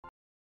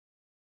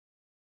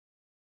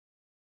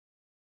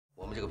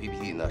们这个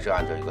PPT 呢是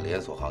按照一个连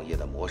锁行业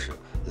的模式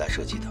来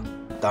设计的。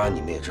当然，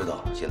你们也知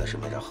道，现在市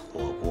面上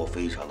火锅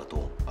非常的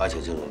多，而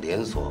且这种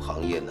连锁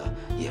行业呢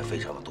也非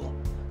常的多。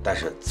但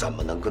是怎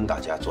么能跟大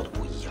家做的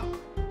不一样？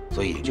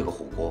所以这个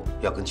火锅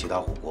要跟其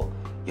他火锅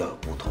要有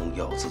不同，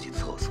要有自己的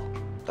特色。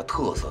那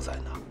特色在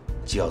哪？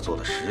既要做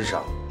的时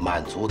尚，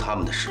满足他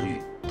们的食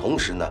欲，同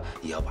时呢，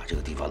也要把这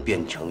个地方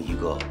变成一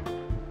个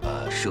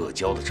社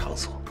交的场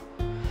所。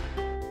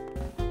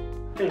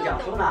正讲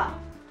书呢，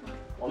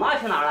我妈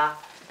去哪儿了？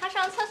她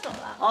上厕所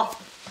了。哦，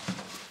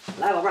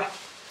来，宝贝儿，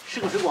吃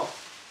口水果。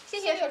谢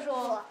谢叔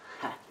叔。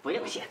嗨，不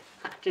用谢，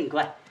真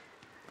乖。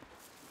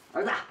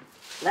儿子，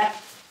来，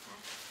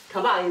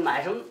看爸给你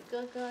买什么？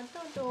哥哥豆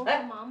豆哎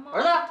和毛毛。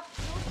儿子，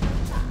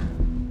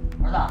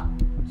儿子，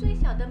最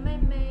小的妹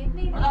妹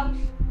丽丽。儿子，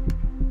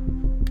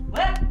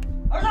喂，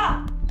儿子，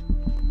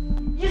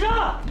医生，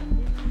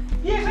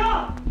医生，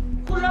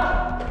护士，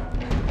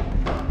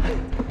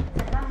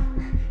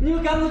你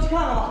们赶紧去看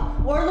看吧，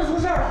我儿子出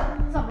事了。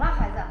怎么了，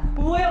孩子？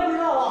我也不知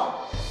道啊。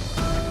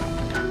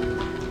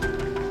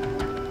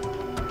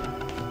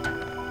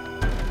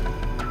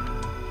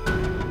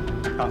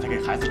刚才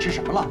给孩子吃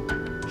什么了？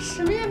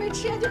什么也没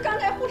吃呀，就刚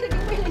才护士给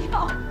喂了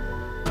药。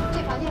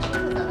这房间谁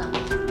负责的？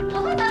我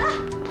负责的。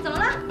怎么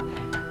了？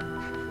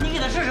你给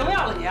他吃什么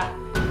药了你？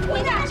我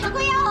给他常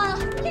规药啊。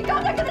你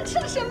刚才给他吃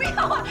的什么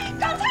药啊？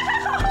刚才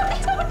还好好的，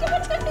怎么这么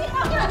吃的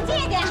药？你冷静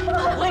一点。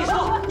我跟你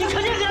说，你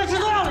肯定给他吃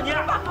错药了你。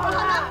好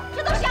了，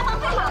这都是消防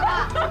费好的。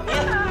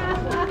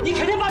你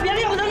肯定把别的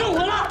药给他弄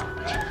混了。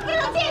你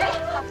冷静一点。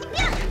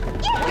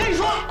我跟你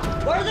说，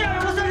我儿子要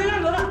是个三长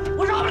两短的，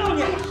我饶不了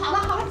你。好了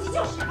好了，急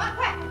救室吧，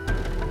快。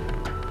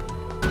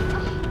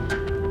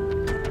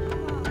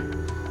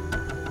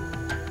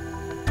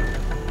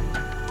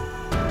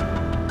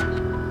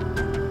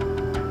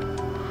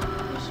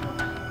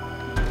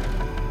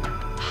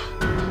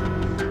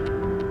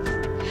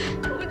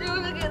我就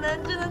是给她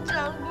吃的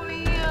常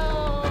规药。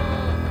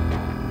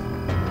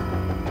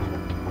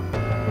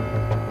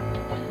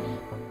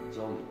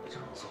交友的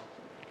场所，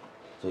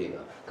所以呢，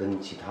跟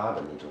其他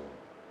的那种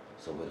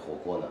所谓的火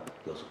锅呢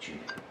有所区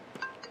别。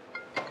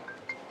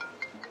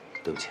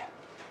对不起。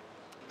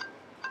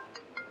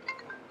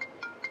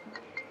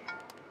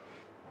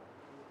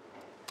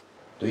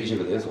对于这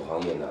个连锁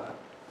行业呢，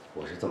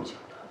我是这么想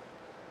的。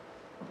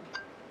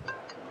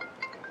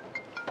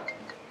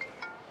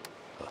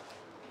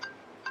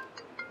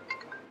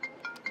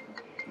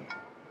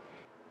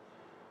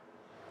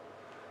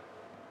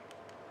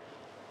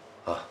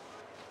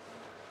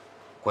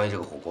关于这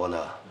个火锅呢，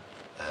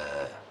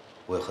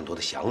我有很多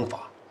的想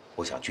法，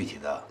我想具体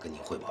的跟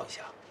您汇报一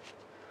下。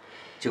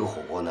这个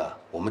火锅呢，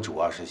我们主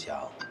要是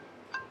想，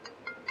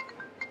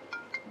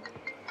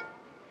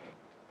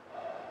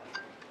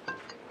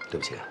对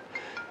不起，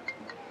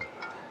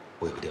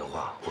我有个电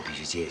话，我必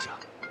须接一下。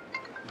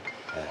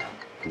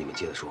你们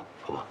接着说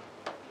好吗？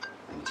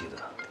你们接着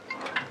呢。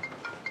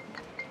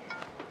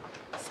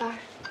三儿，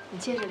你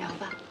接着聊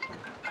吧。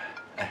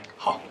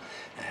好，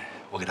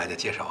我给大家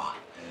介绍啊，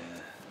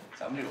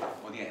咱们这个火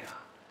锅店呀，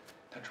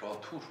它主要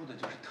突出的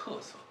就是特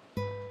色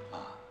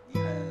啊。你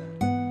看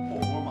火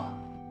锅嘛，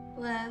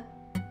喂，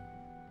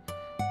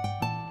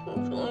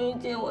你终于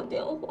接我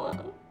电话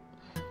了，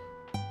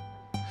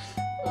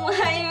我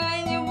还以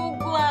为你不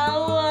管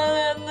我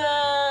了呢。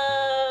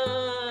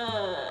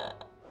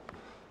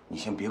你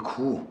先别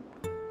哭，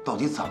到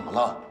底怎么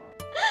了？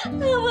他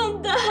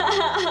们打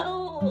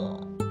我。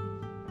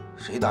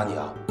谁打你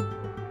啊？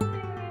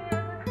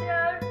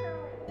家属。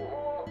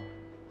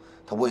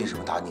他为什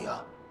么打你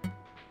啊？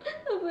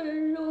他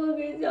们说我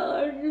给小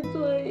孩吃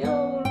错药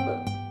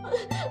了，我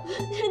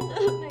真的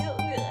没有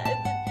给孩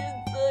子吃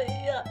错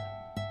药。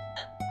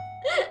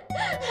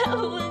他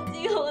们青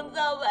红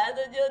皂白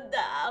的就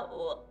打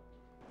我。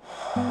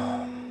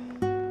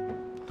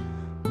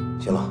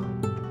行了，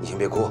你先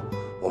别哭，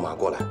我马上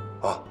过来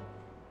啊。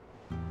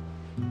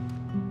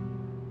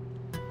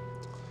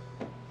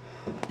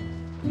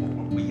火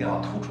锅不一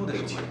样，突出的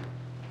是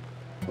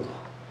胡总，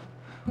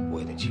我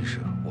有点急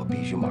事，我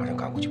必须马上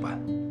赶过去办。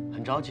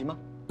很着急吗？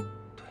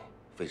对，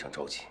非常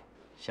着急。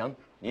行，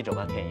你走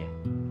吧，天野。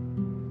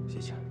谢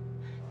谢。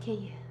天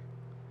野，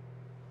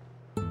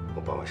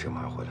我办完事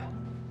马上回来。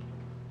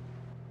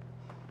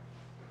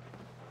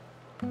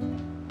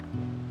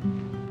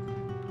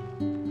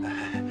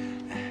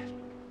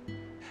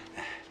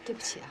对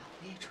不起啊，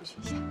我也出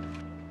去一下。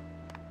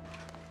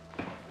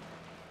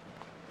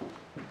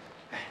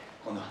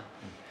黄总，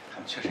他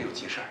们确实有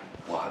急事儿，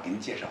我给您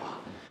介绍啊。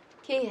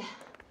天野，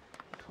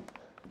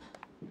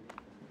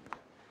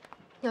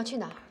你要去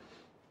哪儿？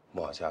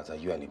孟小夏在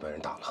医院里被人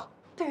打了。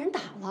被人打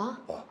了？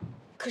哦。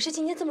可是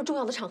今天这么重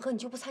要的场合，你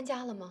就不参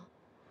加了吗？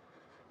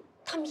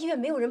他们医院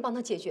没有人帮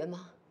他解决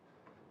吗？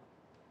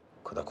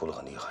可他哭得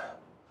很厉害，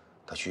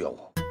他需要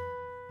我，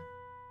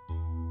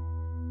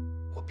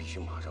我必须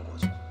马上过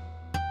去。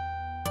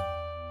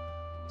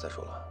再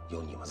说了，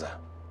有你们在，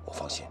我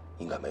放心，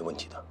应该没问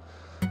题的。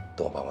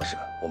等我办完事，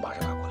我马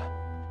上赶过来。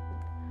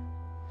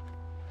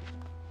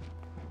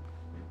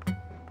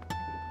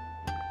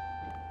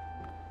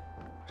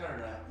这儿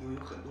呢又有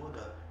很多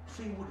的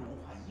非物质文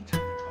化遗产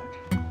的传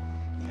承。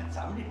你看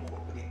咱们这个火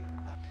锅店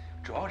啊，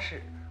主要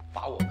是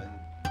把我们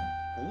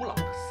古老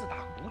的4大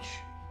古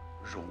曲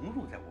融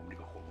入在我们这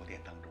个火锅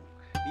店当中。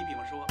你比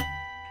方说，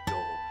有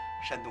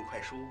山东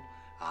快书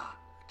啊，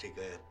这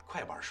个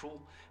快板书，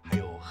还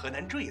有河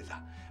南坠子。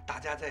大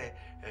家在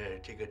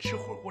这个吃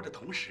火锅的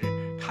同时，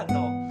看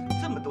到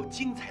这么多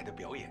精彩的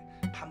表演，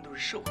他们都是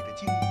社会的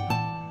精英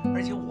啊。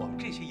而且我们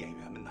这些演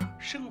员们呢，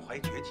身怀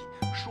绝技，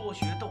说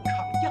学逗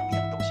唱，样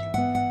样都行。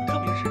特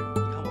别是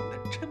你看我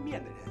们的抻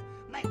面的人，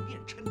那一面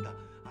抻的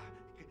啊，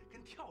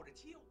跟跳着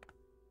街舞。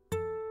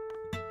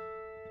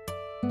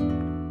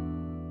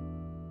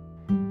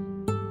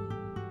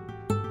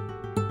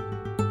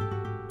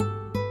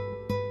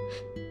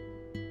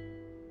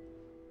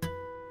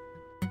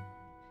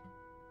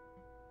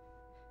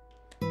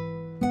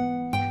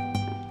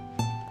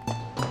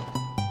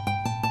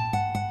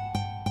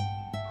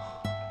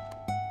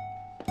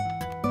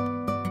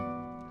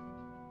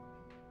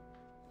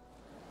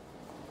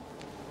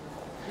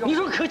你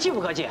说可气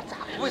不可气？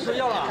为什么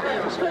要了？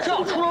这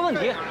要出了问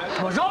题，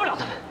我饶不了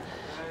他们。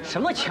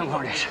什么情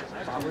况这是？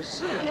咋回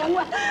事？连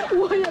我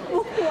也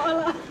不活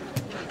了。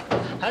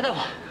哎，大夫，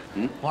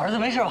我儿子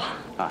没事吧？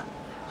啊，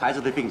孩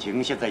子的病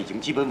情现在已经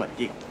基本稳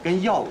定，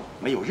跟药物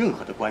没有任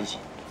何的关系。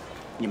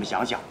你们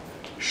想想，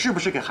是不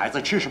是给孩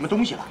子吃什么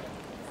东西了？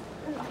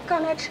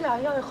刚才吃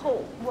了药以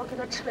后，我给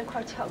他吃了一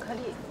块巧克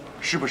力。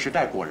是不是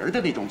带果仁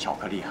的那种巧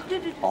克力啊？对。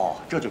哦，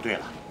这就对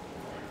了。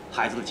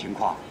孩子的情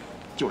况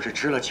就是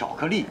吃了巧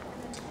克力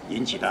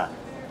引起的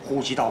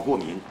呼吸道过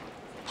敏。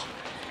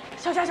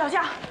小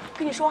夏，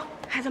跟你说，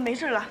孩子没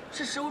事了，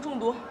是食物中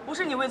毒，不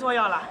是你喂错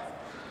药了。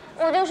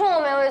我就说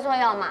我没喂错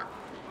药嘛。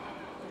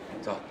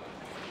走。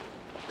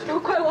都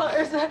怪我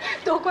儿子，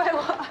都怪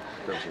我。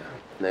对不起，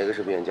哪个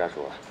是病人家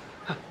属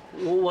啊？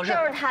我是。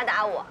就是他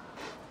打我。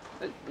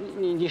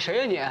你谁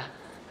呀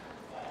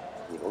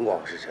你？你甭管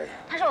我是谁。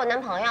他是我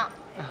男朋友。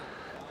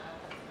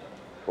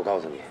我告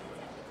诉你，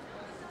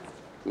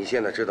你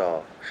现在知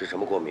道是什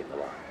么过敏了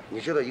吗？你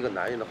知道一个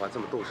男人的话这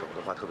么动手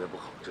的话特别不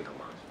好，知道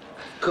吗？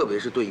特别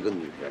是对一个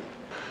女人。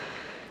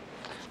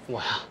我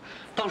呀，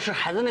当时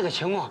孩子那个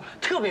情况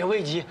特别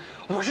危急，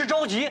我是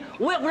着急，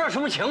我也不知道什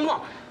么情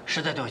况，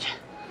实在对不起。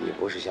你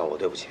不是向我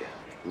对不起，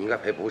你应该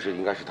赔不是，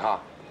应该是他。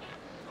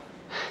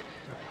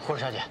护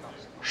士小姐，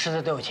实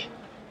在对不起，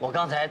我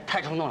刚才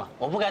太冲动了，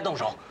我不该动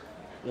手，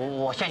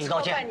我向你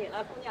道歉。错怪你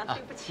了，姑娘，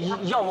对不起。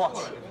要不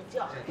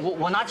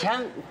我拿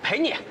钱赔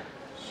你。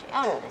谁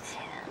要你的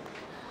钱？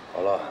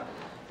好了，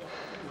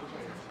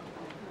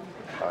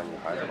看你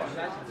孩子吧。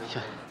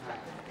行。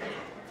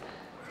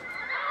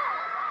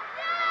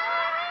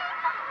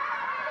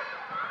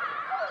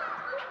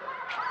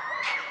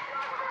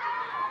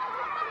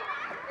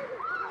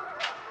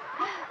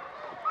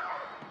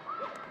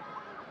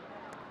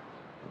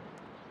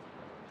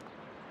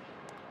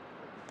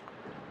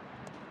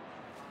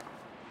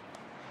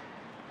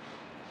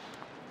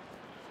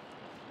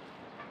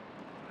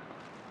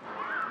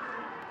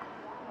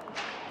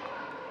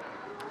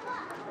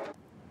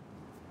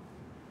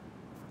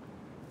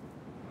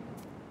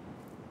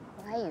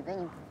我还以为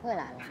你不会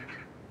来了。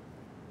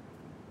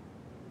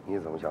你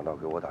怎么想到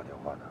给我打电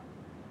话的？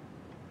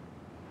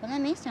本来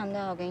没想到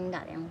要给你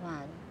打电话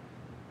的，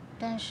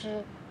但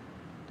是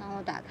当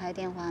我打开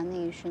电话的那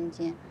一瞬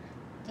间，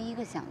第一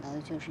个想到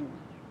的就是你。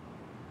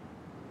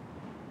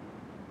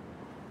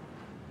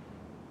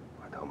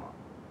还疼吗？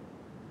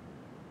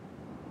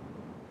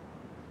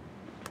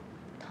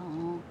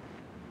疼。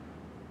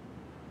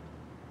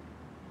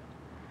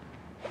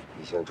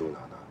你现在住哪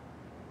呢？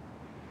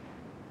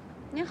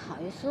你好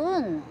意思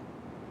问呢？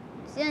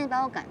既然你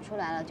把我赶出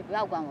来了，就不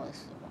要管我的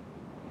死活。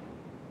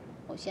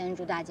我现在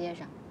住大街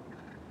上。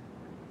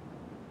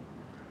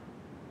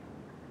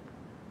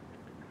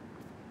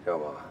这样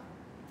吧，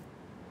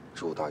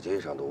住大街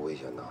上多危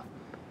险呐！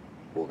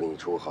我给你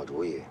出个好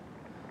主意，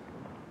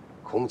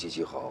空气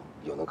既好，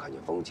又能看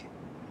见风景。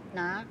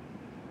哪儿？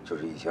就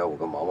是以前我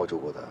跟毛毛住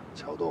过的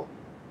桥洞。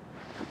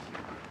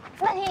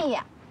万天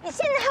野，你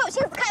现在还有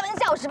心思开玩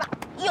笑是吧？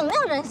有没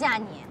有人吓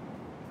你？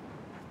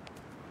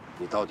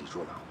你到底住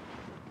哪？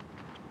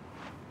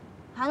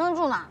还能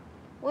住哪？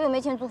我又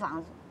没钱租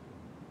房子，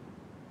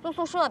住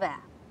宿舍呗。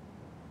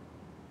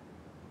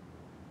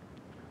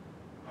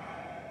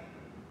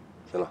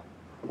行了，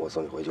我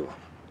送你回去吧。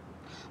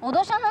我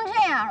都伤成这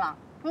样了，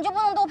你就不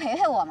能多陪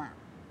陪我吗？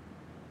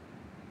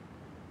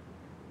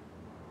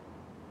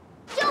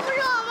救不是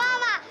我妈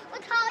妈，我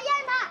讨厌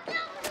她。救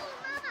不是我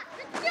妈妈，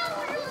这救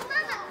不是我妈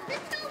妈，这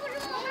救不是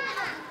我妈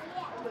妈。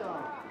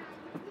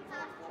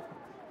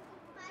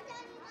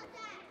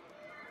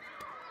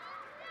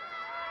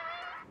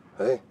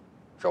哎，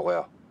少辉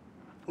啊，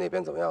那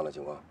边怎么样了？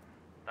情况？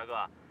大哥，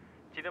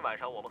今天晚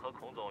上我们和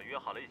孔总约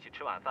好了一起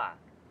吃晚饭，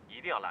一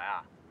定要来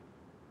啊！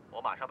我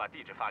马上把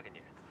地址发给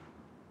你。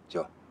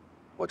行，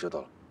我知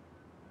道了，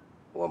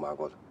我马上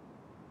过来。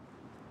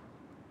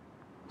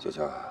小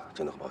夏，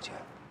真的很抱歉，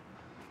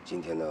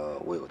今天呢，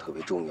我有特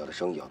别重要的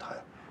生意要谈，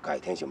改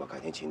天行吗？改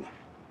天请你。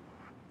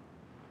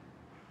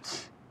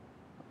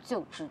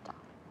就知道，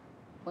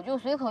我就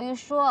随口一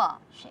说，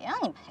谁让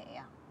你陪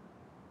呀？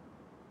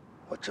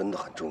我真的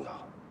很重要。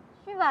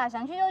去吧，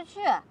想去就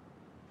去，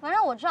反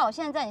正我知道我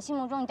现在在你心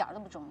目中一点都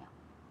不重要。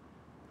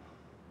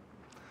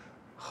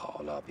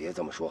好了，别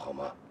这么说好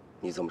吗？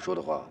你这么说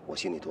的话，我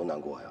心里多难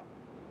过呀。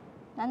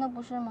难道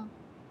不是吗？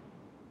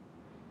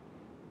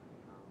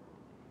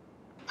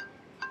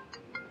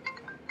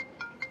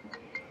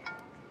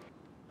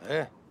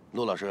哎，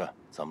陆老师，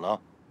怎么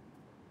了？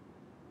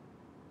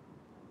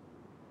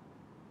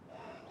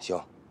行，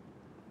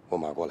我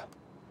马上过来。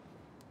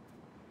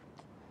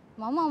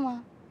毛毛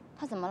吗？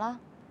他怎么了？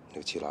那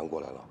个齐兰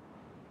过来了。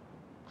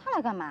他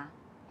来干嘛？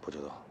不知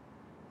道，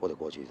我得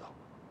过去一趟。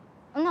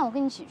那我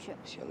跟你一起去。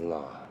行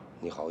了，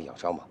你好好养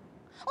伤吧。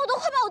我都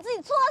快把我自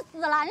己作死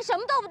了，你什么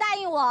都不答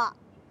应我。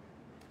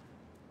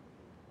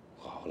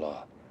好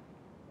了，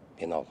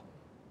别闹了。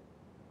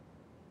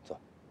走，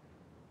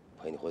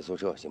陪你回宿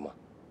舍行吗？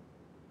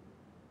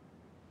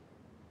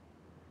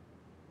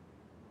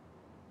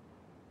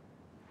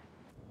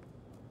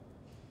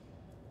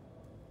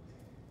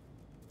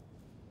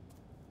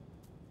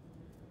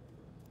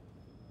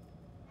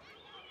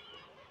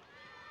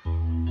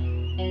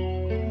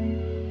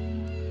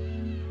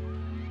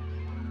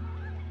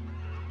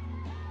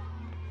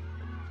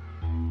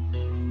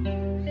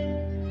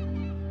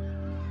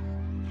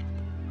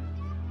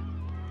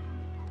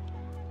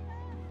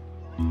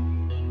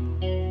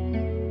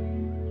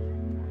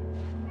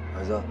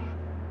孩子，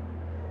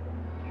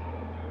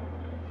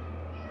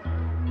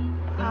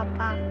爸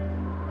爸，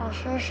老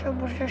师是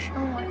不是生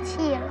我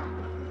气了？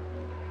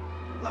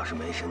老师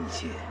没生你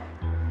气，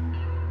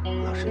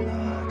老师呢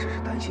只是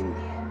担心你。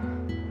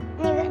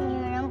那个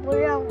女人不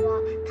认我，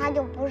她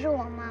就不是我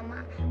妈妈，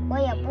我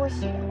也不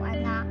喜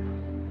欢她。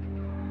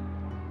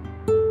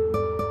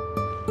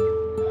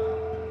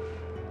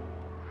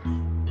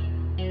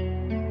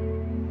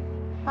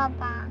爸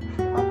爸，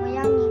我不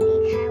让你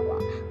离开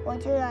我，我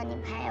就让你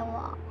陪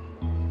我。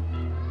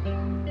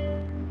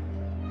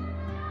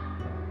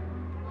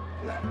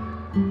来，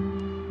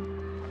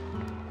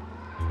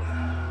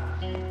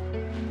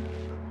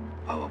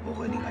爸爸不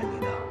会离开你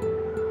的，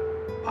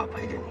爸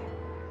陪着你。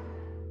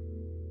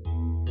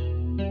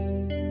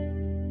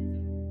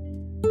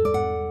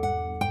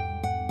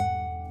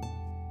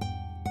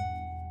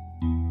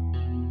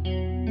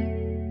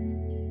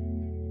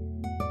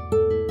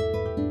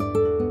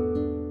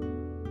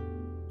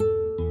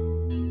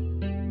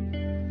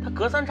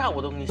隔三差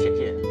五都给你写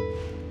信，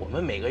我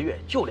们每个月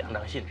就2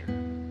张信纸，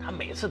他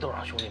每次都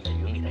让兄弟们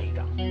云里来一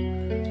张。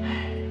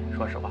哎，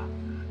说实话，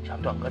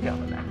像段哥这样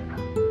的男人啊，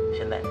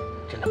现在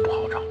真的不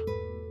好找。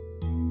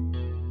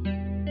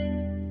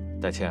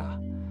戴倩啊，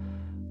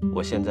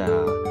我现在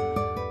啊，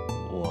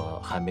我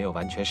还没有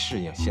完全适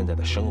应现在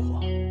的生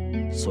活，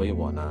所以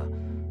我呢，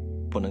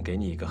不能给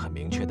你一个很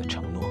明确的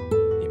承诺，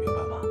你明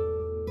白吗？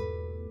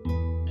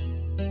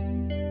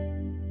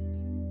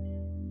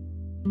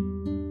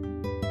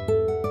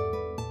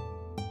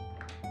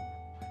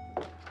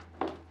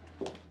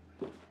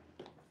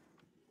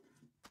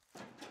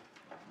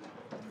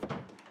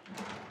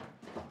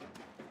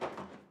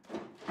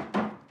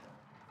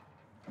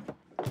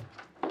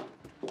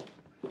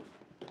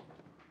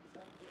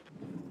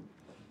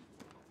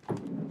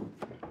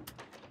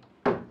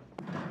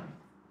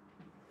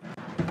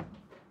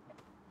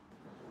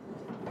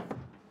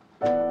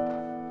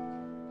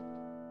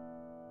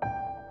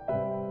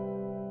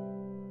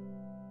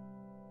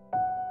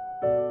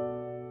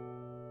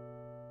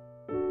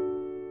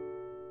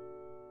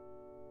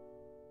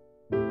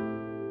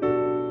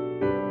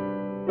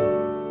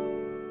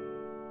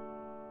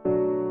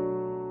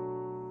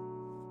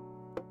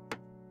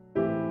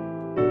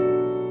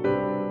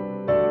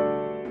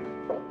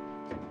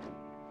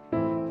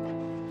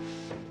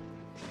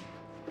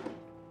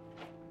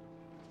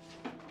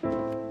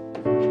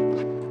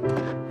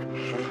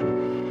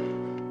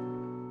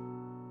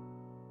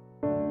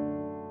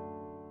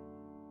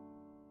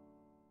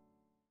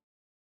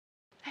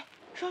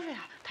说说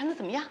呀，谈得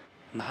怎么样？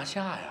拿下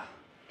呀！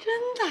真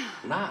的？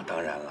那当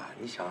然了，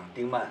你想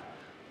丁曼，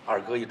二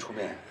哥一出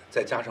面，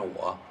再加上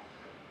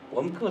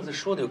我们各自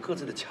说的有各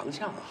自的强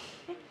项啊。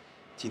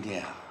今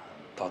天啊，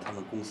到他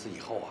们公司以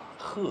后啊，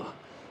呵，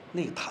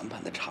那个谈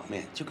判的场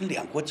面就跟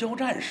两国交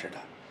战似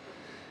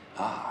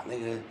的，啊，那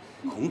个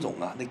孔总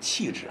啊，那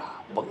气质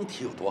啊，甭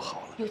提有多好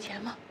了。有钱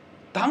吗？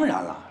当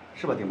然了，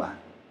是吧，丁曼？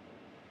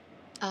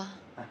啊，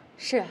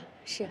是啊，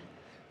是。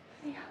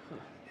哎呀，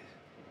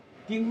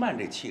丁曼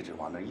这气质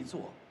往那一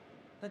坐，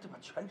那就把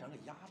全场给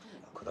压住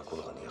了。可他哭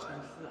得很厉害，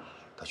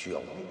他需要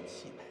我。那个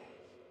气派，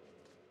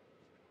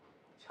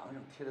墙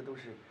上贴的都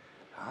是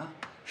啊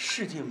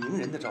世界名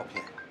人的照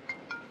片。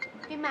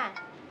丁曼，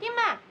丁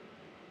曼，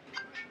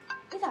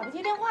你咋不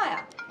接电话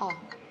呀？哦。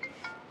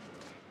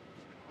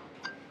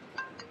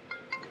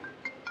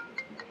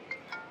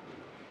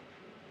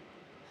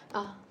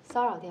啊，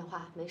骚扰电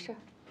话，没事儿。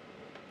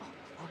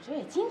我这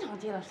也经常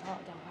接到骚扰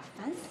电话，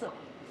烦死了。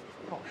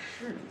闹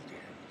事你这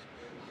人，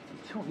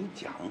你听我跟你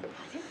讲，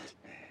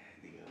哎，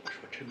那个我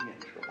说抻面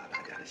的时候，把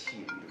大家的吸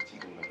引力都集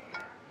中到我这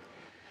儿。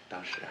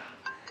当时啊，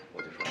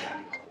我就说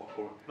呀，那个火锅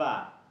头。喂。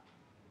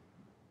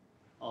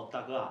哦，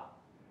大哥啊。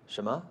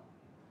什么？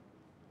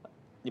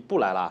你不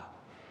来啦？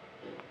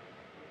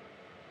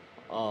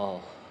哦，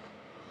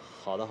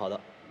好的好的，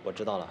我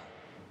知道了。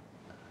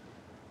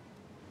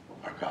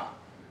二哥，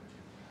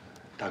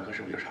大哥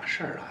是不是有啥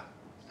事儿啊？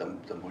怎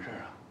么回事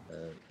啊？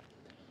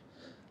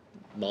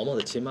毛毛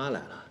的亲妈来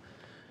了，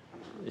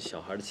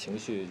小孩的情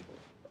绪，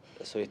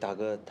所以大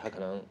哥他可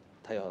能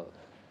他得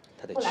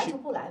去。不来就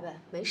不来呗，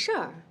没事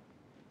儿。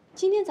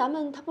今天咱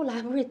们他不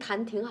来，不是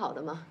谈挺好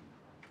的吗？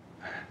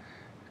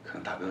可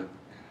能大哥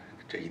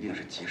这一定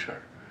是急事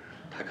儿，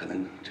他可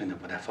能真的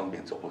不太方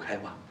便，走不开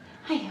吧。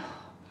哎呦，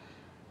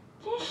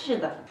真是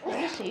的，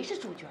那谁是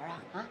主角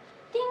啊？啊，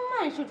丁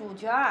曼是主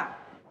角，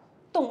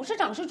董事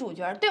长是主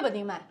角，对吧，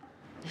丁曼？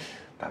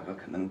大哥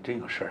可能真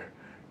有事儿，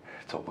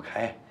走不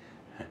开。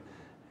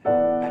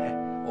哎，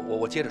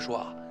我接着说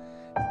啊，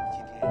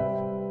今天。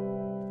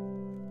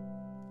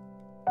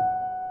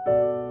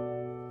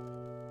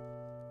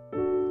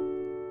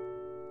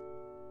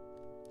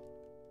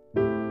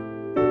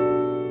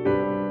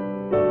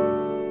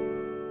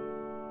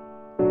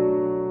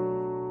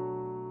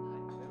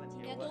今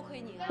天多亏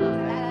你啊！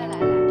来，干了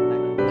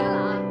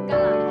啊，干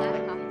了，来，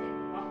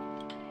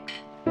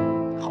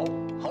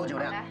好酒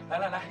量，来，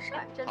是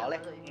真的好嘞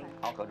喝得愉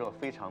快。好，合作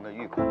非常的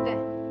愉快。对，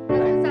那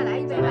咱再来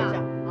一杯吧。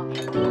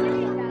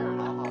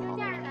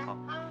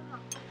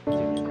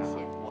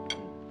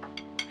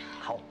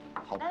好，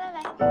好，第二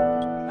来，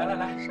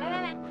谢谢。好，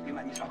来，丁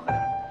曼你少喝点，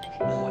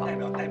我代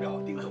表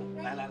丁总，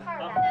来，来三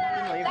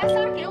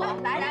儿给我，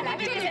来，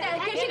这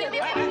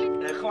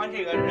个，喝完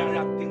这个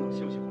让丁总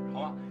休息会儿，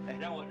好吗？哎，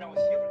让我媳妇儿给你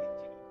敬。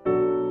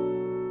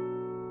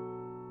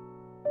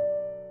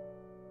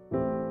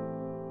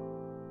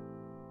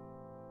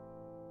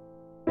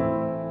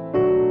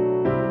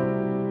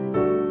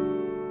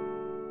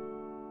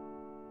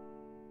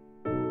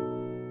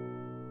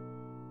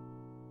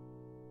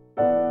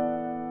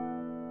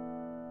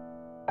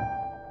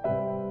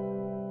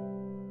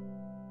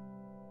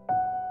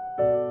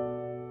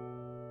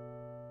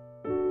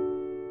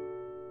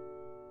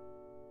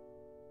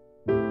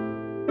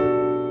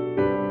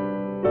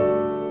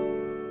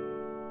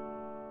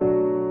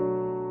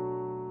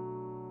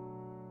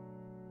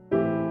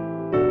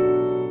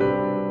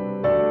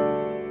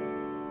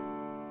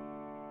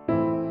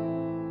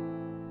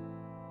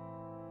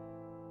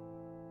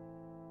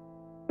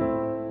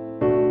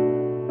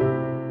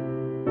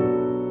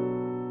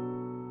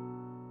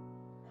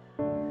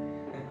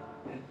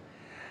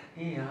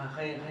咿呀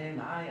嘿嘿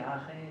那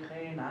呀嘿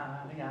嘿那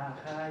呀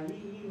嘿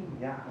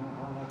咿呀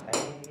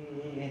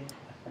嘿。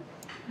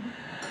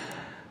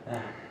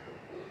哎，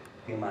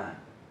丁曼，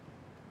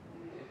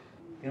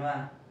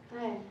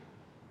哎，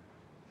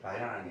咋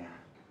样啊你？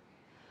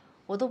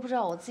我都不知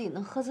道我自己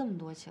能喝这么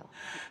多酒。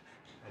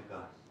哎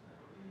哥，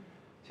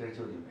今儿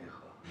就你没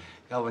喝，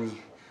要不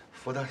你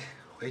扶他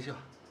回去吧。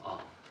啊，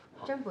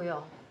真不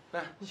用。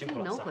来，你自己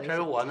能回去。这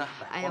是我呢。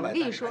哎呀，我跟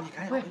你说，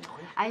不是，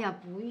哎呀，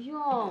不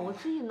用，我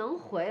自己能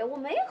回，我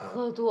没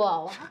喝多，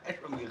我还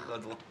说没喝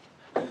多。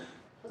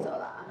我走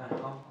了啊。哎，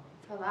好，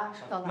走了啊，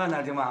走了。慢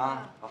点，丁曼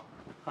啊。好，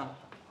啊，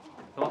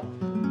走吧。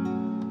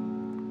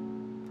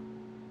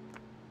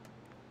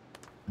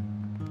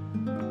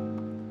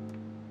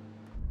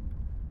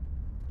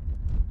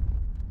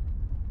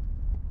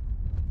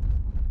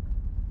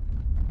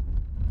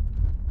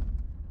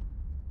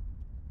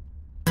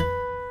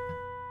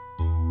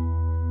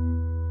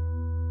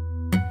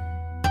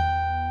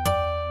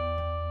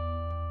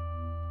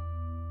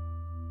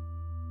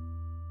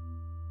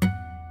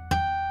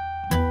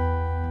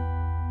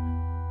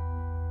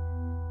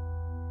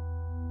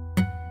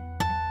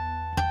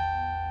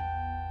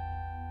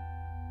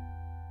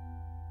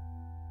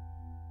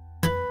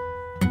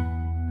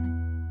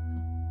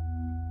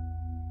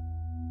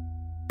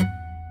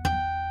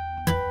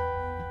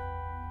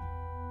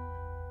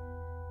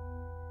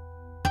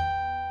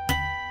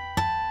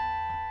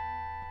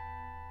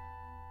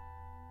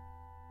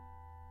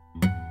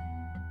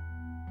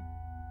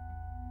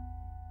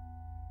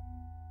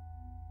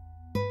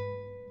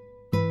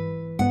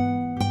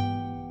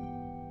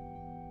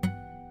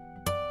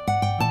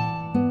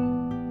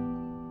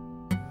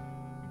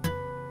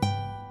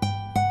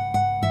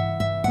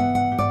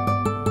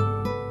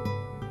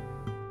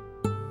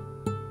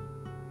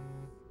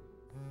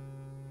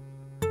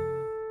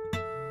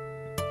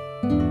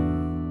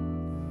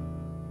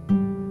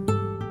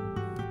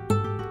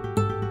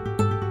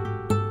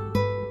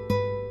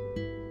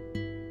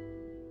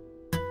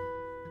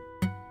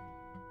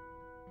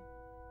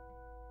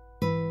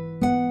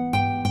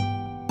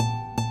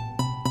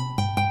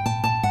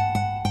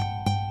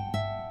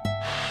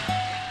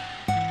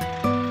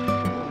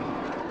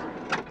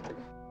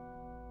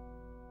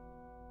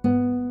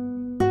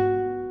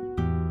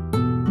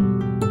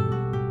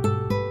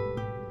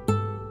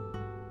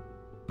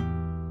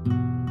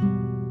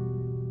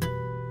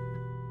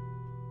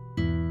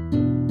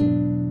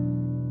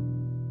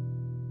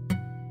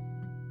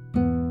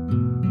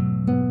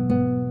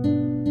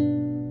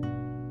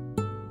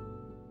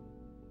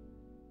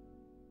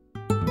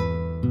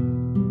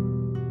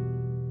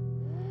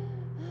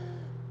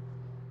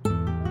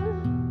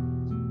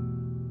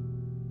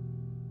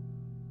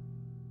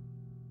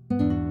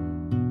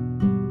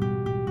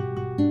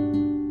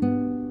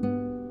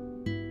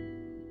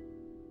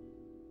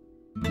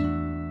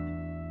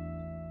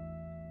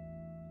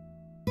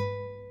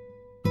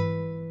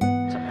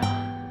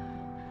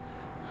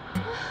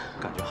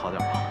好点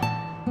吗？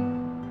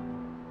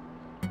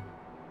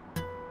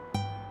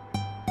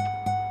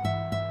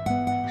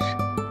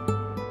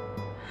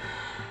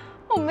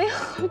我没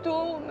喝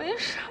多，我没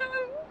事儿。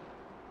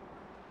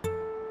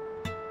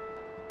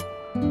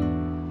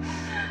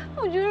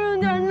我觉得有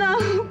点难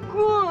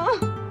过。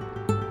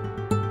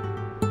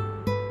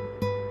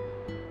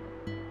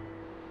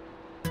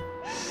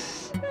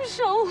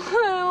上回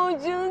我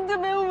觉得特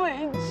别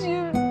委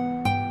屈。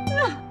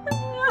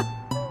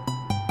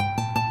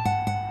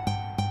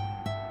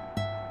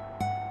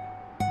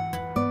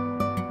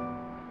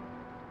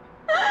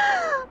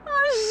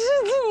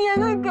20几年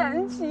的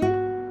感情，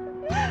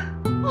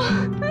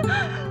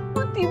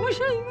我抵不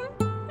上一个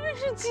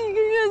20几个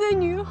月的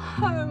女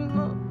孩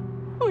吗？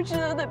我知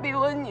道她比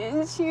我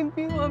年轻，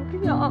比我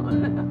漂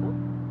亮。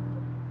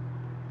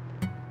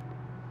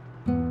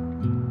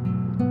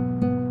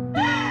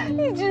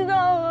你知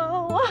道吗？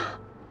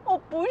我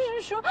不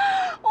是说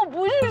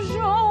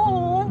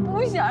我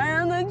不想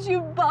让她去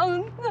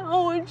帮他，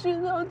我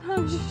知道她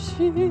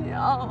需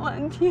要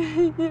万天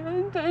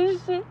野，但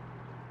是。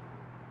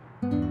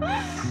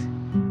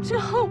之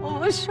后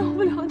我受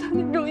不了他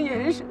那种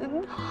眼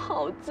神，他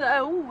好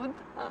在乎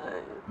他呀。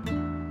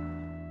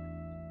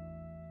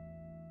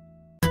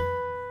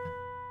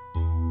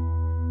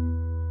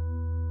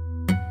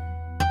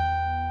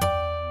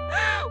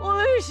我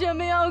为什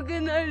么要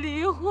跟他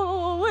离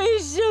婚？为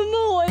什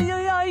么我就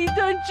要一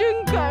段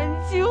真感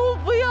情？我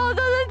不要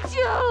他的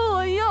钱，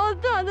我要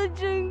他的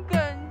真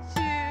感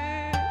情。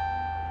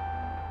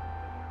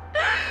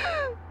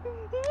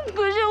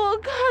可是我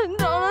看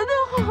到了，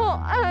他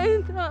好爱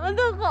他，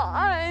他好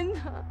爱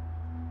他。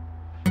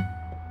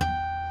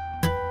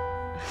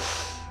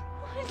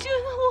我觉得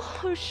我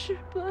好失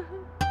败，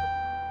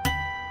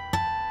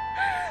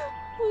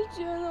我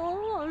觉得我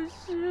好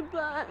失败。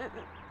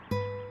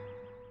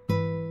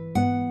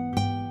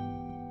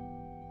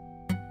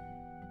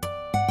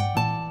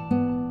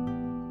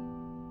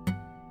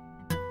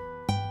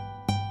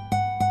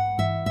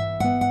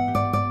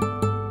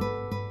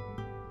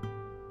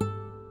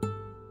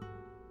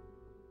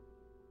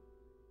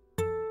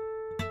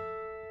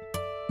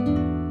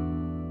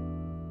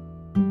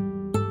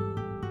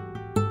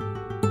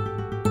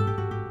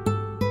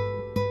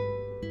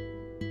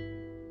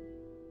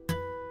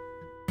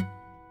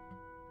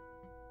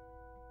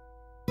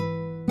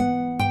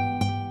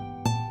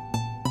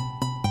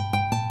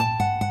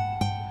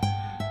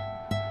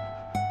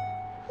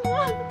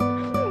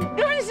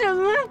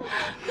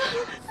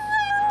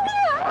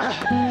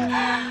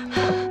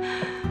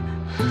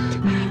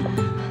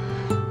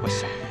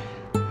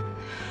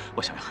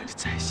我想要和你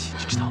在一起，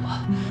你知道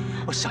吗？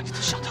我想你都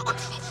想得快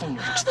发疯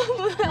了，你知道吗？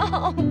不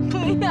要，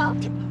不要！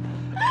你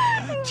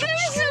干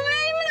什么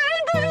呀？你们男人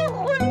都是混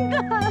蛋！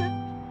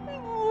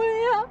不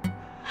要！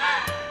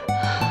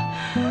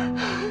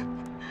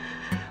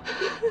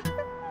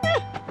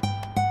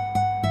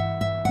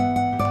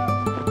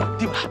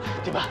丁曼，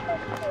丁曼，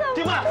丁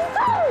曼！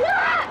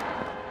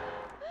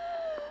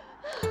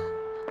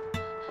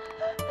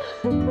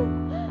放开！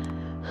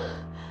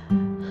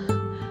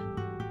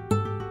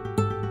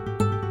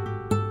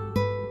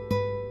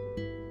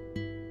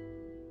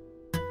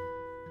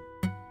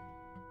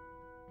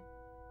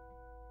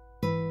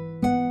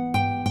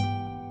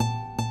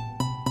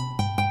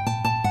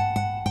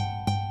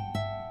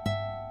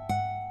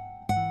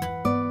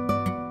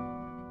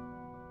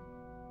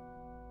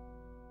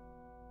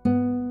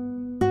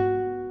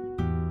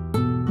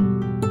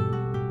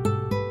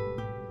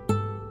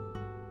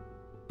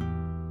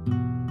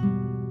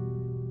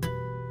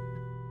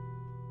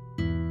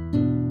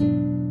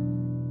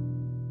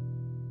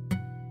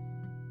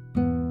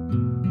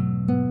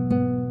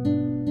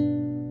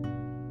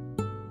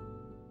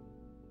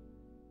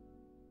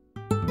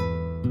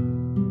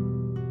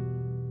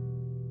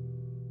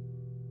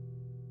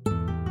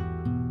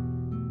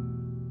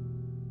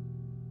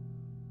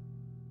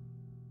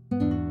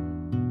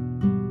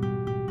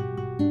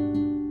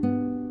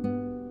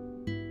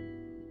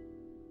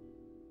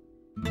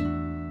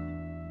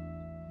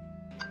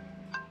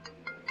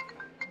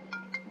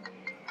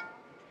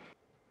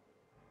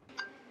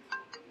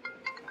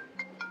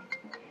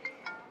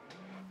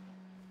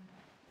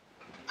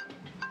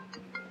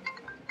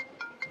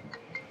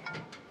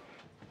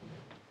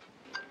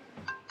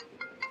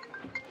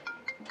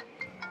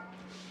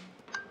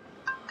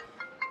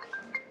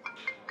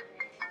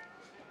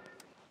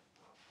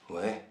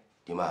喂，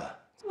丁曼。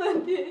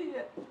万天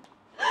野，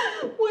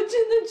我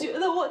真的觉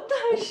得我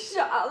太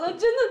傻了，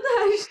真的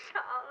太傻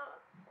了。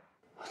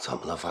怎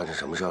么了？发生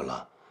什么事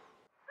了？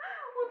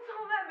我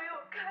从来没有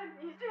看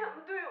你这样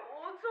对我，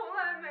我从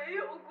来没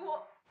有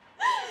过。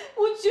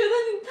我觉得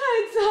你太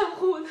在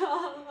乎他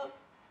了。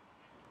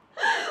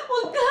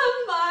我干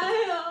嘛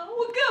呀？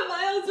我干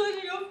嘛要做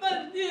这个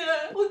饭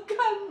店？我干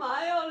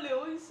嘛要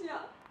留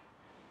下？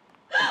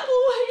我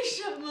为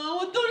什么？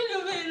我都是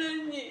为了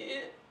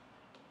你。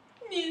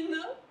你呢？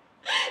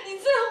你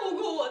在乎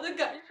过我的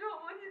感受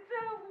吗？你在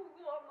乎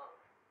过吗？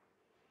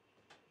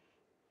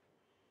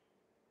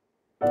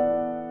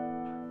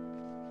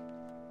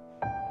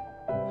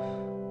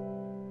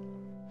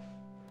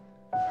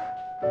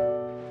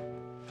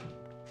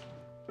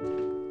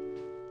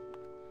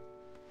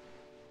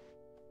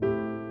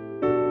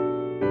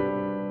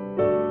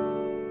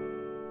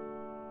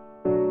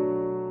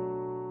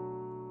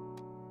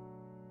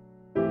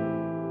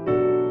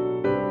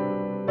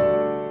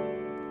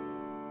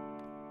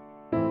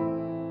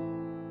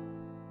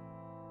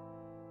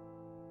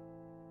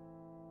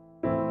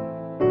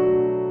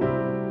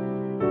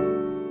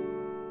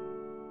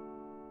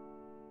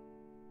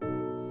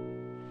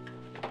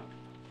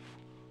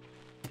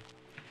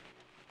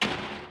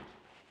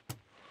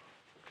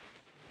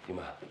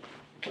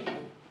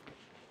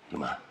丁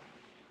曼，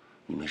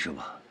你没事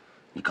吧？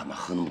你干嘛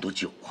喝那么多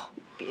酒啊？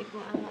别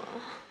管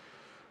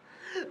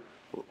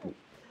我。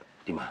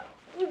丁曼，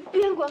你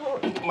别管我。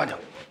慢点。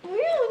不用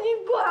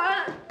你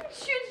管，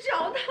去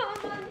找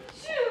他们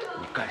去吧。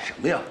你干什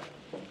么呀？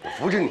我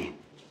扶着你。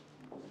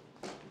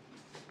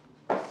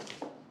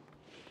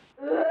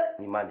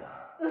你慢点。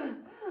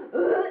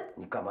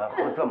你干嘛要喝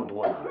这么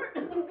多呢？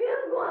你别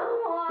管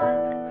我，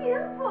别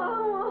管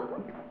我。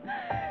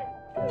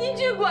你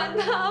去管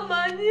他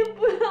们，你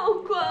不要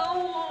管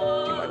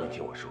我。丁曼，你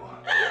听我说。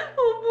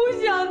我不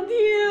想听，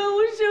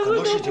我什么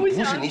都不想听。很多事情不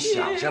是你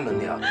想象的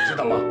那样，你知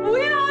道吗？不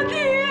要听。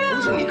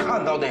不是你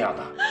看到那样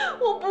的。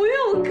我不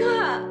用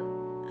看，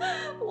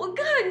我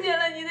看见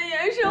了你的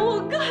眼神，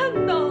我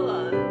看到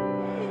了。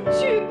你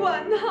去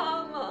管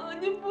他们，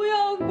你不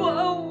要管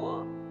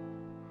我。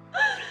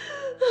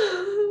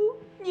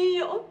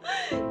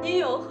你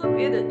有和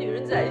别的女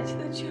人在一起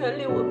的权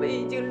利。我们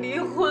已经离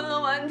婚了，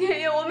王天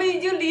野，我们已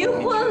经离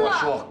婚了。我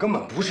说根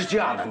本不是这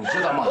样的，你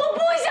知道吗？我不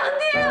想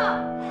听。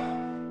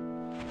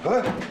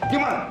哎，丁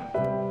曼，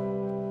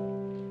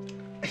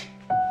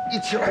一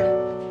起来。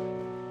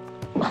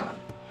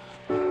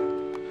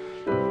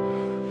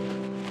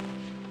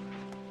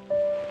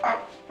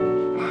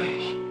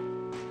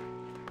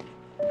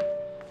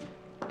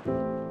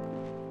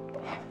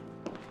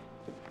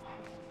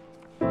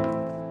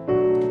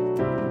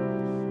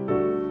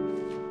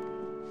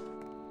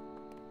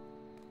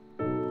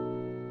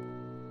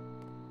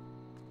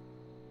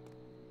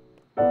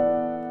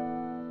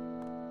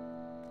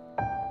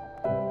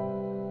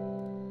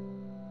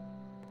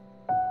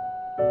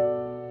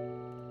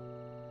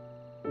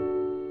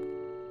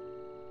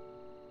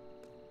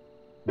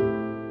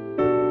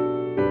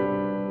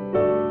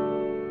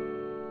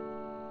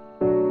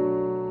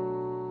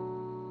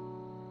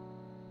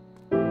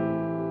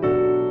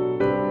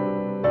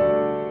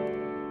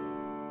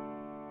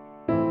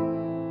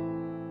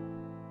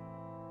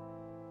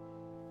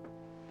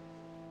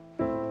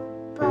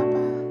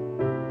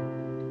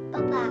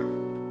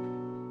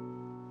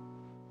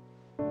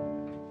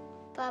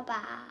爸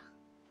爸，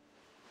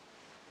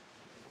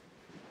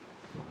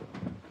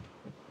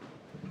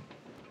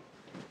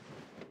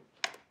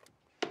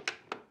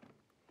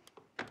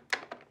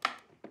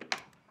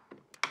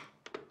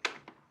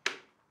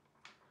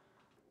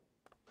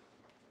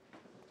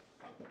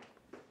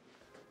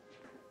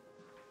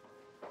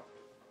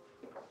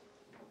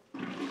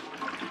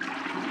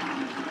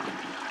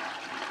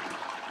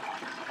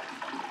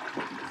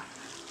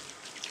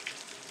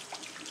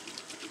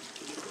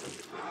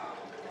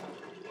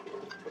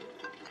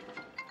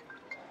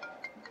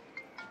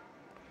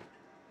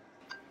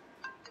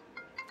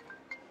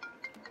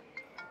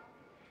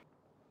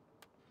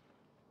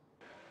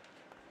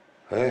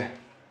哎，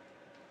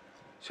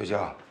小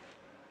佳。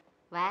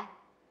喂，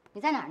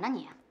你在哪儿呢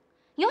你？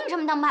有你这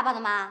么当爸爸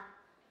的吗？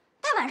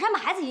大晚上把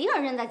孩子一个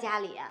人扔在家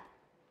里，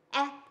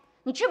哎，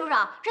你知不知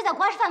道这在国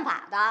外是犯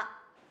法的？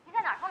你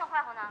在哪儿碰到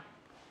坏货呢？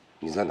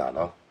你在哪儿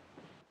呢？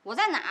我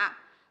在哪儿？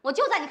我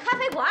就在你咖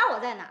啡馆。我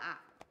在哪儿？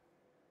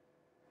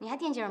你还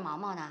惦记着毛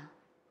毛呢？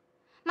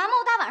毛毛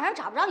大晚上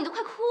找不着你都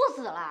快哭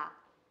死了。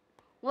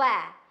喂，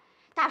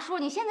大叔，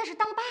你现在是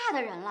当爸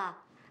的人了，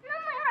能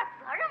不能有点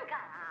责任感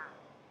啊？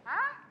啊？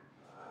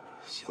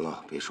行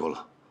了，别说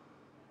了，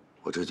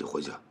我这就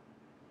回去。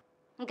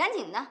你赶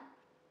紧的。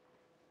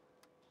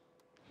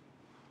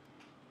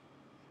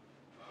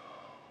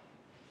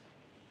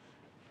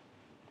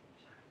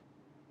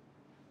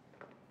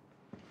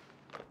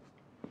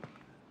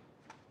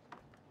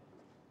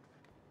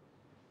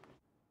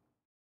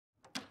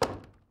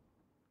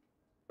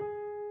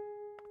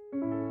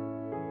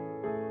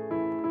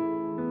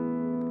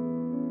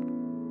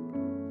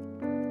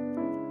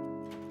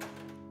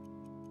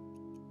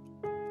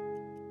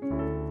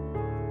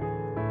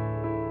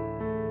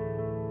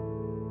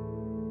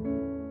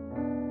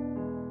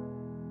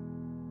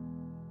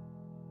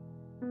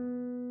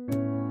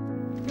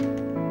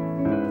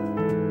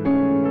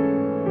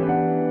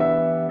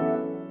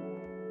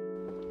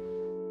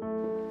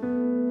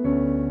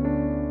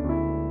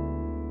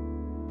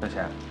小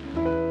倩，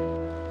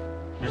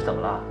你是怎么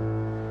了？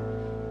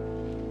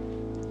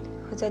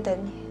我在等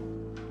你，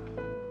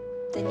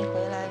等你回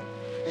来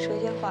说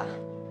些话。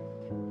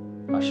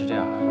啊，是这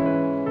样，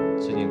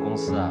最近公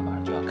司啊马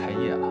上就要开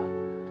业了，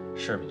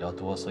事儿比较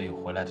多，所以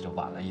回来的就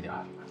晚了一点。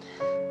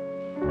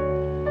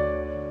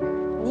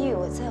你以为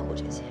我在乎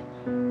这些吗？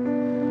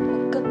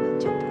我根本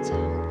就不在乎。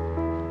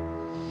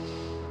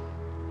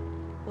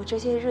我这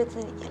些日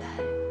子以来，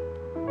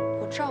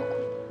我照顾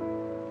你，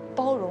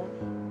包容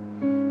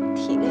你，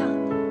体谅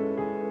你。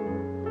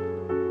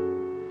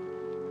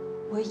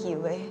我以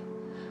为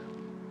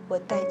我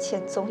代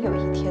欠总有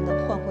一天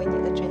能换回你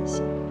的真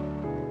心，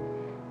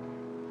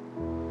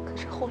可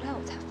是后来我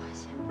才发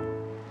现，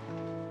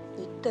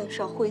你段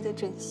少辉的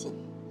真心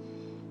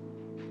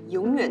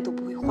永远都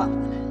不会换回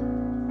来。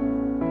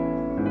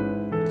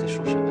你在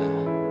说什么呀？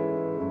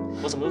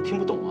我怎么都听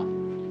不懂啊！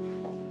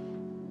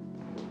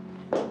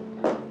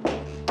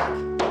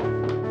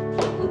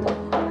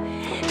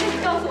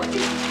你告诉我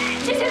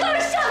这些都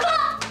是什么？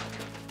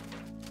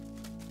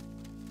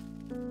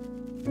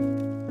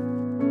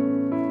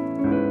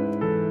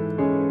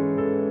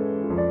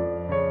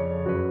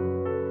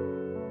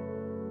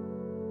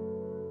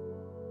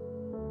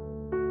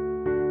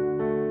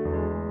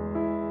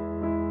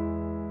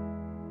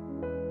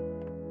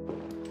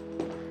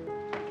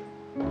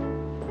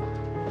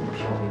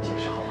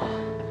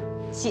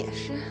解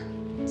释？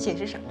解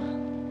释什么？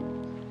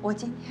我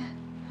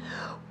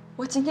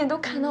今天都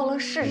看到了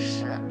事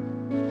实。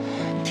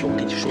听我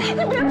跟你说，你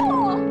别碰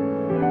我！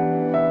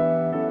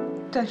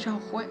段少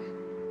辉，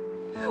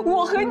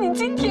我和你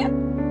今天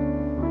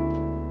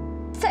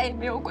再也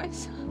没有关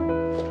系了。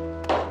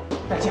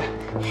再见。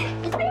你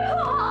别碰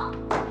我！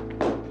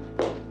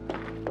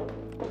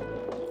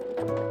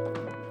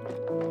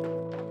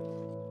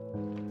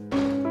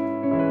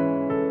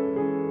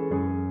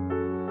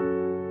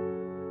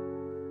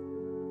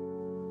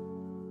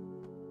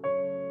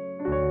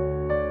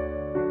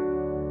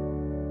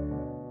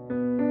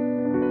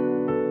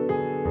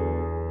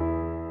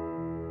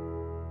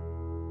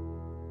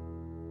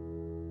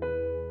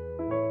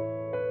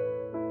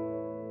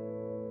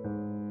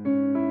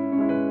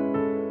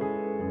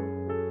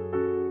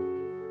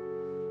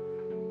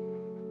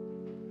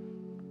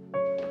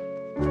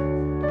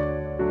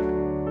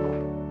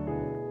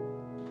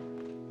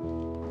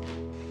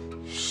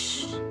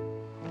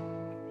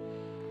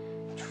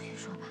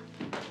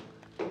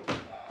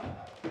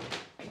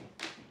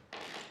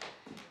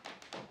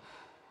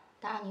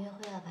打扰你约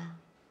会了吧？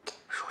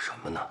说什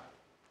么呢？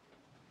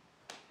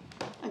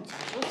你早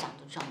就想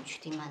都知道你去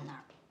丁曼那儿。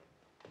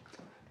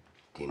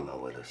丁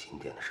曼为了新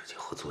店的事情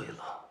喝醉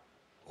了，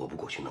我不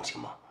过去能行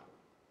吗？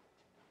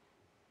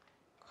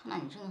看来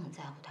你真的很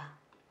在乎他，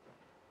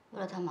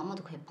为了他，毛毛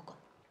都可以不管。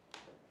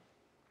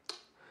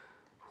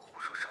胡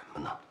说什么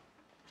呢？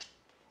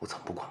我怎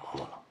么不管毛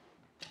毛了？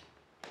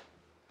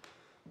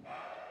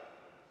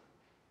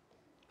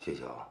谢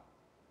谢啊，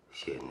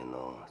谢谢您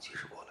能及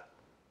时过来。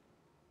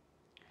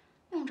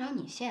用着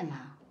你谢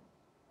吗？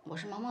我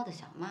是毛毛的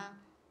小妈，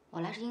我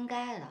来是应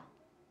该的。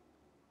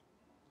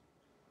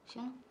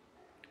行了，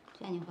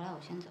既然你回来，我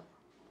先走了。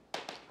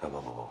不，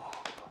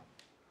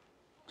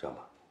这样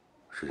吧，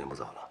时间不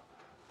早了，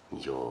你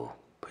就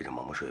陪着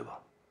毛毛睡吧。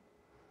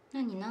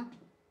那你呢？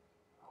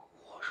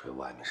我睡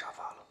外面沙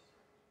发了，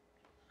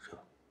睡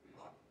吧。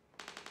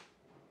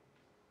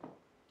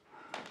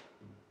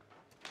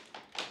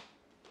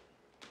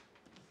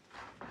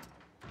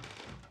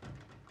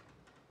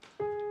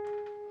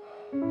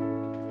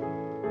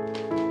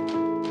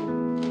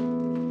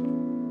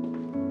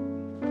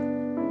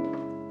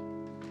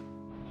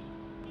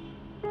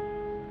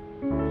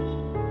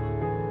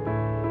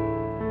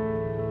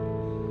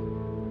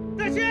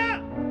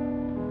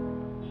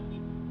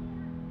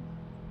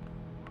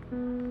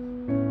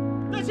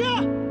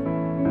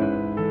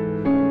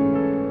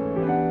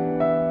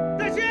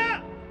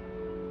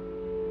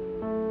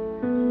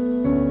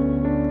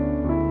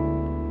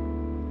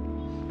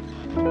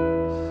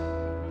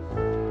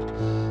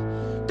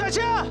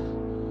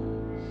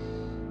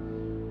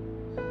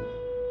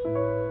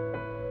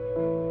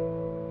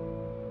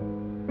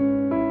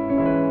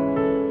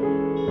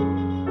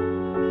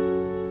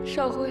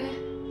少辉，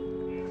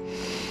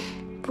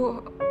不，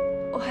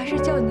我还是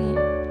叫你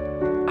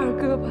二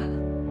哥吧。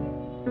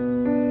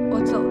我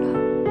走了，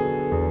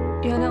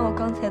原谅我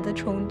刚才的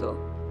冲动，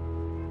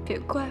别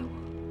怪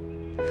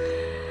我，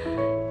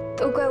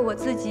都怪我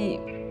自己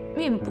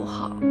命不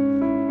好，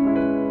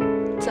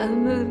咱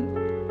们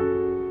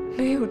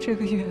没有这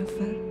个缘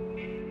分。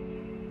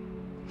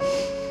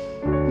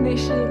没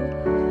事了，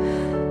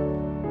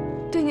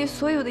对你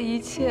所有的一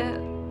切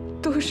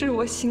都是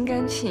我心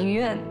甘情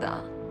愿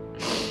的。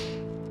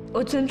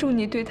我尊重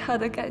你对他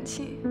的感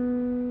情，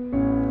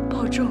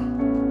保重。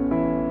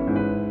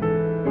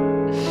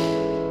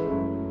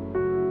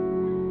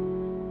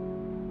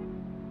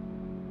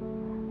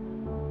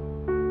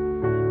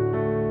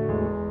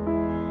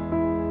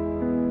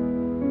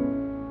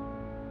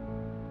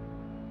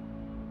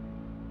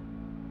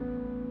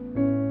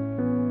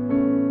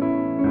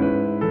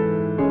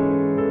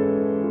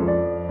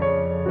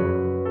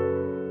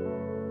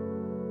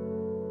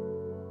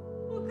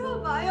我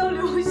干嘛要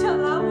留下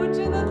来？我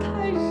真的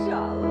太傻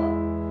了。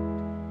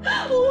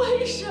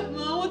为什么？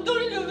我都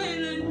是为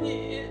了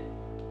你。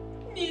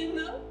你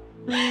呢？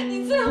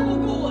你在乎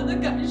过我的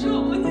感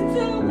受吗？你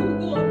在乎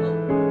过吗？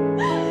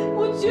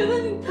我觉得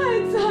你太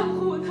在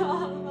乎他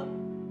了。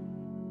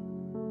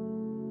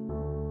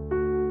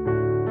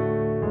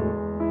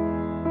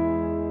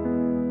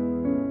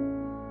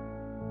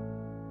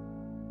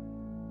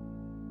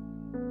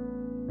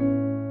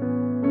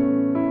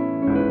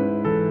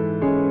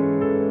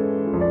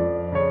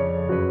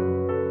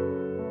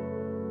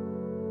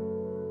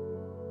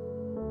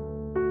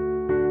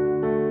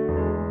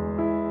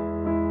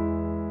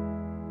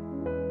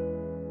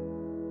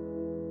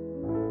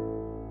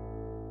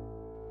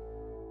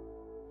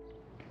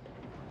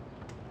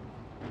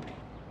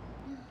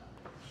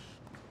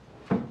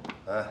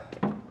哎，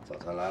早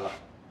餐来了。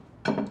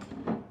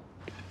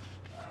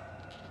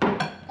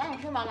赶紧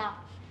吃，毛毛，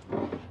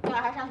今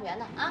晚还上学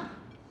呢啊！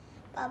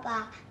爸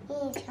爸，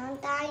你以前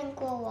答应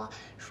过我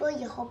说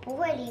以后不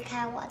会离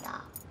开我的。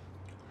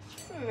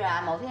是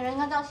啊，某些人应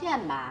该道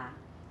歉吧？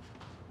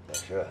也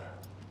是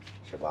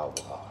爸爸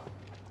不好，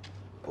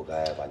不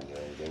该把你跟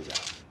人分享。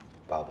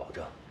爸爸保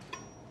证，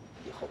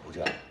以后不这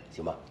样，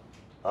行吗？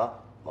啊，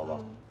毛毛。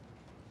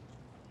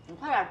你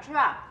快点吃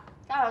啊，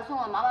待会儿送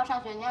我毛毛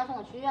上学，您还送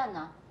我去医院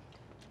呢。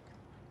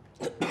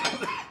怎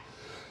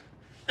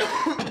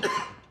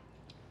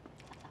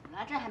么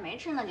了？这还没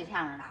吃呢，就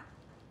呛着呢。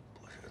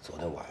不是，昨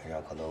天晚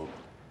上可能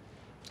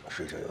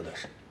睡着有点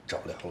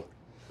着凉了。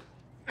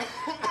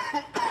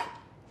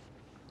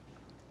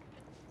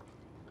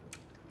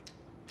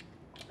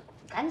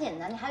赶紧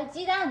的，你还有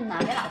鸡蛋呢，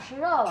别老吃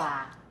肉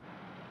啊。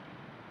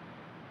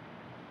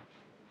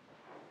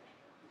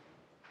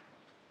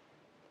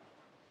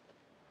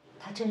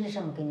他真是这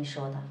么跟你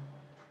说的？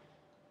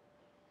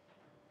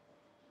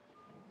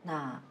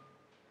那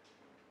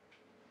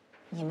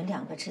你们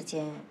两个之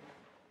间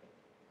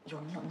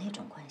有没有那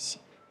种关系？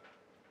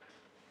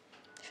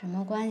什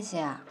么关系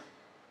啊？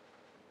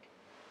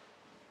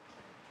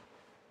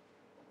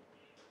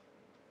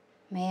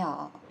没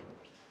有。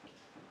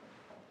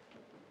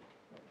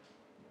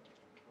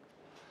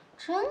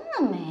真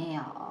的没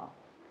有。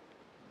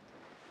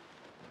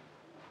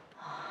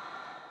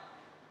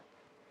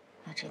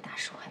那这大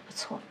叔还不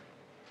错。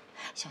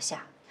小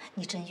夏，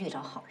你真遇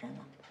着好人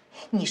了。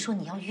你说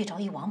你要遇着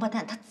一王八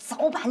蛋，他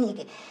早把你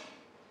给……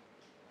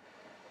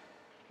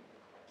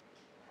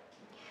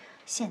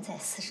现在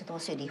40多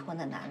岁离婚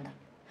的男的，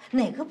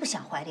哪个不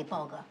想怀里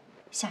抱个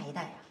下一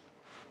代呀？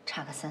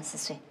差个3、4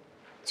岁，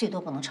最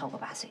多不能超过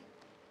8岁。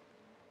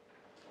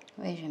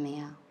为什么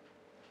呀？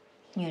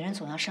女人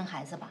总要生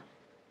孩子吧？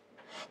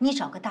你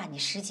找个大你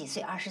10几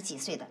岁、20几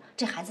岁的，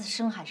这孩子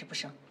生还是不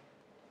生？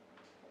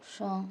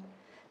生。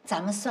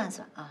咱们算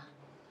算啊，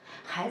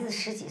孩子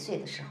10几岁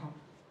的时候，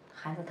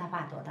孩子他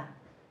爸多大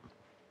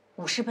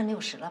？50奔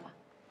60了吧？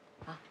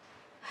啊，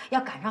要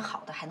赶上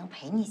好的还能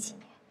陪你几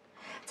年。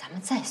咱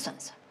们再算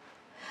算，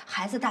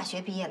孩子大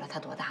学毕业了，他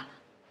多大了？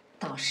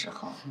到时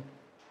候，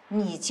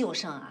你就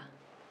剩啊，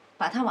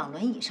把他往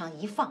轮椅上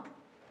一放，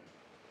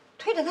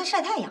推着他晒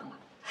太阳了。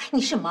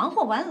你是忙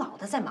活完老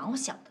的，再忙活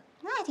小的，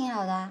那也挺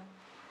好的。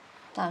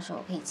到时候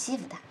我可以欺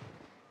负他，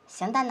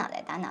想打脑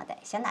袋打脑袋，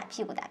想打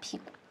屁股打屁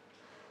股。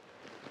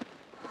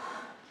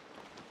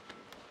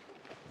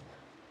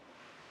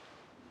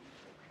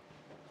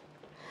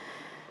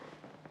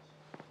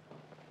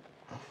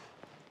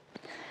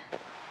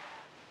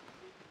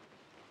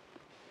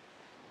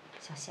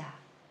小夏，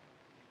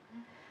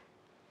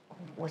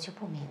我就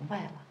不明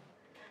白了，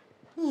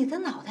你的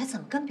脑袋怎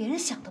么跟别人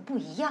想的不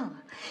一样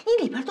啊？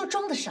你里边都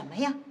装的什么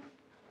呀？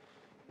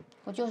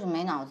我就是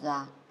没脑子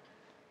啊。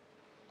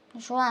你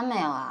说完没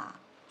有啊？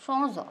说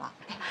完我走了。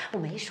哎，我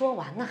没说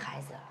完呢，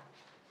孩子。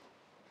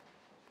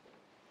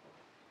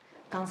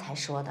刚才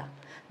说的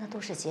那都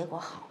是结果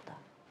好的，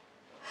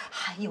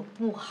还有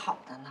不好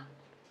的呢。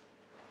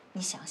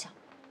你想想，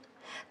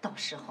到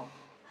时候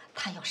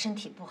他要身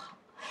体不好，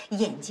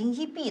眼睛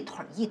一闭，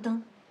腿一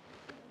蹬，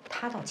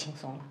他倒轻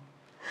松了，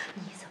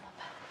你怎么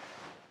办？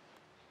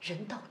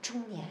人到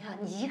中年啊，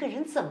你一个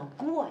人怎么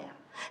过呀？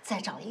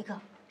再找一个，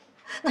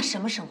那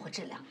什么生活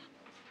质量啊？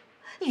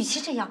与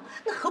其这样，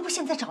那何不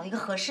现在找一个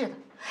合适的，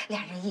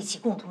俩人一起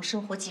共同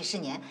生活几十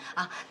年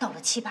啊？到了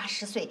70、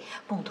80岁，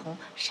共同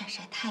晒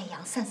晒太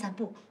阳、散散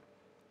步。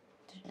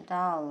知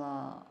道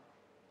了，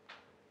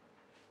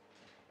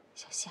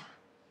小夏。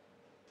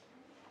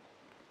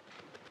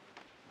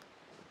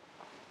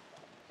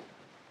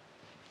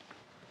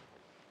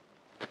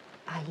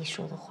阿姨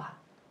说的话，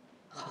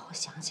好好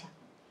想想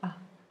啊。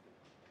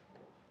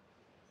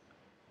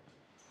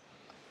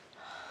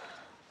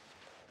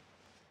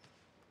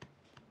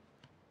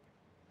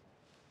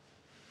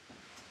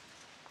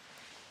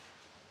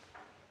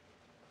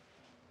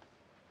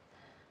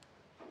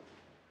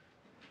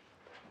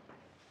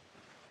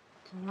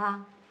怎么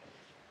了？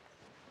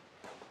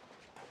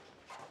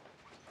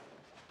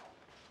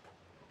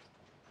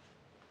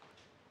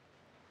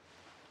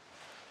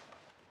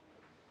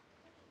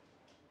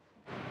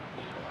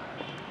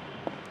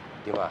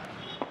丁曼，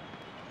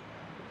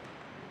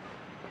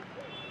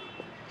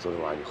昨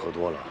天晚上你喝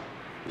多了，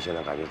你现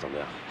在感觉怎么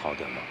样？好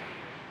点吗？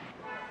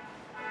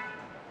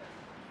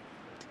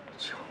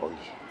瞧你，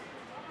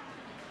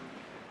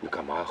你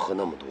干嘛要喝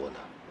那么多呢？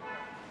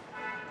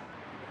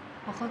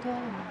我喝多了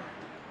吗？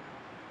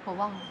我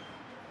忘了。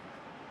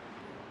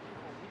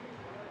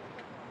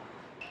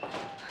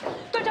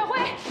段少辉，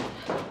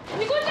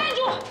你给我站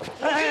住！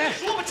哎，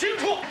说不清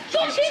楚！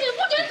说不清楚，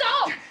不准走！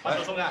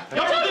松开！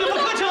要是对我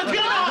客气了，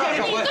停啊！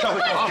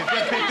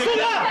松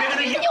开！别跟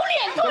他一样。有脸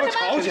做什么？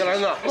吵起来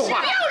呢！什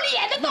么要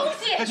脸的东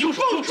西？你放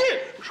屁！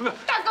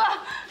大哥，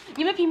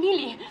你们评评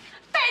理，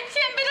戴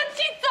倩被他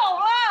气走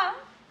了，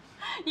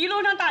一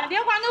路上打着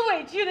电话那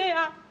委屈的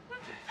呀。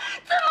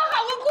这么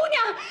好个姑娘，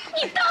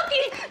你到底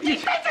你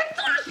戴倩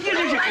做了什么？你干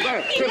啥呀？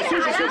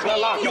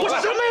我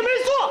什么也没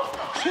做。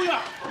淑媛，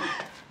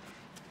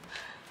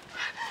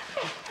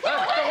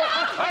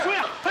淑媛，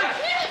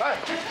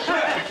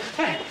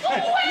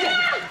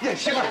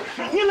媳妇儿，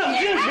你冷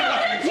静些吧，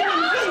你冷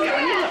静点，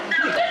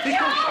你干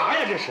啥呀？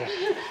这是。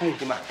哎，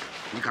丁曼，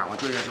你赶快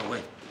追上小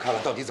辉，看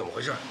看到底怎么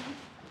回事。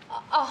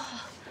哦，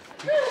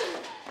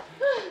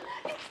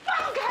你放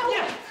开我！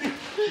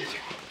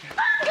放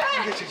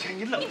开！行，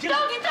你冷静。你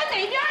到底在哪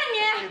边啊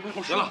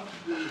你？行了，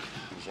你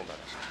先在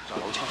这找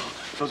楼下。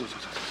走。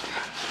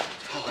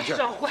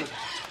少辉，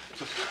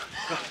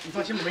哥，你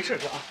放心吧，没事，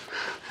哥啊。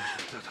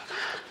走。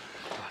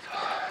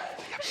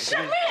什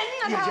么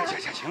人啊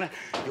他？行了，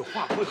有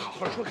话不会好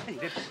好说，看你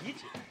这脾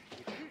气。